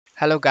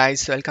Hello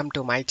guys, welcome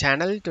to my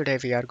channel. Today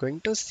we are going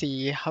to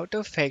see how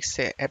to fix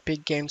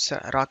Epic Games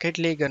Rocket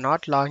League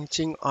not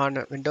launching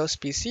on Windows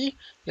PC.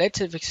 Let's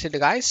fix it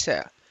guys.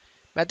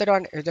 Method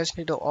on, you just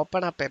need to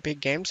open up Epic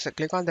Games,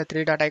 click on the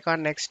three dot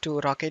icon next to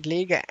Rocket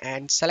League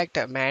and select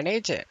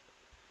manage,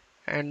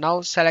 and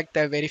now select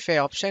the verify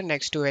option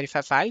next to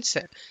verify files.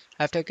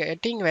 After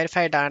getting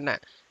verify done,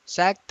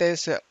 select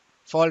this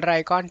folder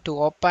icon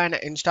to open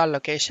install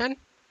location.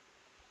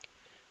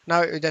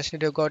 Now you just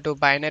need to go to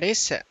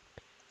binaries,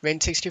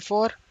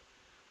 Win64,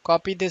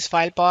 copy this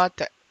file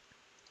path.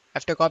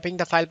 After copying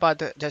the file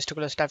path, just to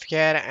close stuff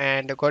here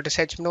and go to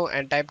search menu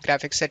and type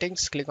graphics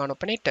settings, click on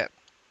open it.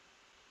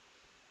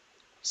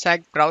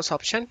 Select browse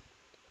option,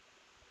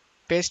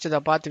 paste the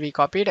path we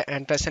copied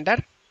and press enter.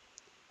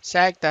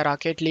 Select the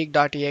Rocket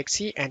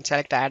League.exe and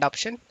select the add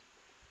option.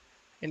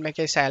 In my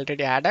case, I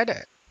already added.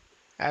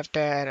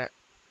 After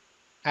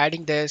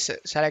adding this,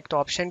 select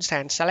options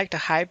and select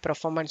high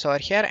performance over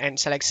here and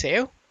select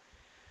save.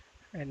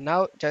 And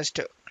now just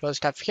close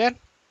stuff here.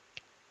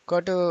 Go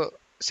to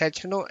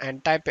search menu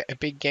and type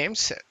Epic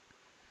Games.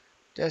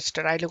 Just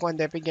right click on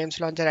the Epic Games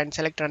launcher and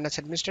select run as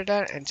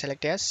administrator and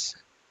select yes.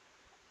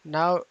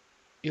 Now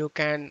you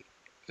can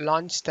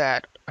launch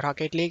the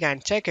Rocket League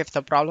and check if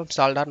the problem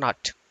solved or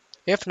not.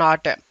 If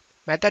not,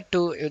 method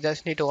 2, you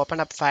just need to open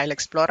up File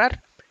Explorer.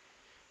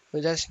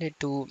 You just need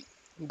to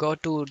go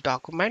to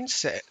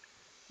Documents,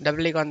 double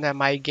click on the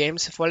My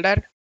Games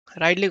folder,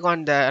 right click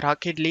on the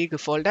Rocket League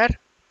folder,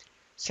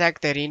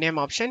 select the rename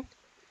option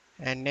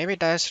and name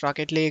it as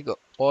Rocket League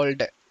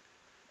Old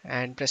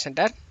and press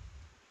enter.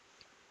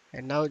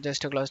 And now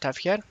just to close stuff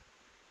here.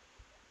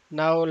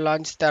 Now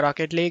launch the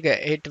Rocket League.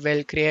 It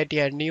will create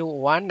a new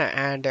one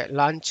and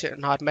launch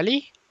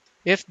normally.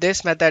 If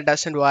this method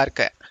doesn't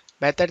work,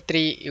 method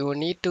 3, you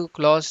need to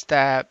close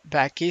the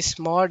Backis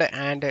mode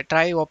and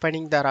try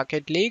opening the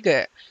Rocket League.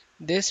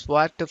 This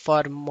worked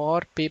for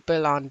more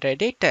people on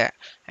Reddit.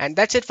 And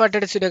that's it for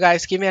today's video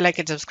guys. Give me a like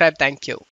and subscribe. Thank you.